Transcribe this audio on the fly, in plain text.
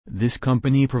This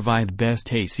company provide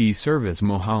best AC service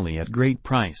Mohali at great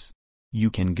price. You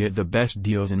can get the best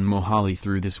deals in Mohali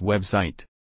through this website.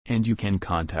 And you can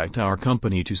contact our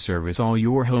company to service all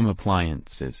your home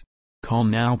appliances. Call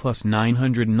now plus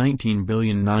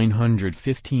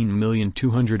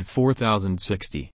 919,915,204,060.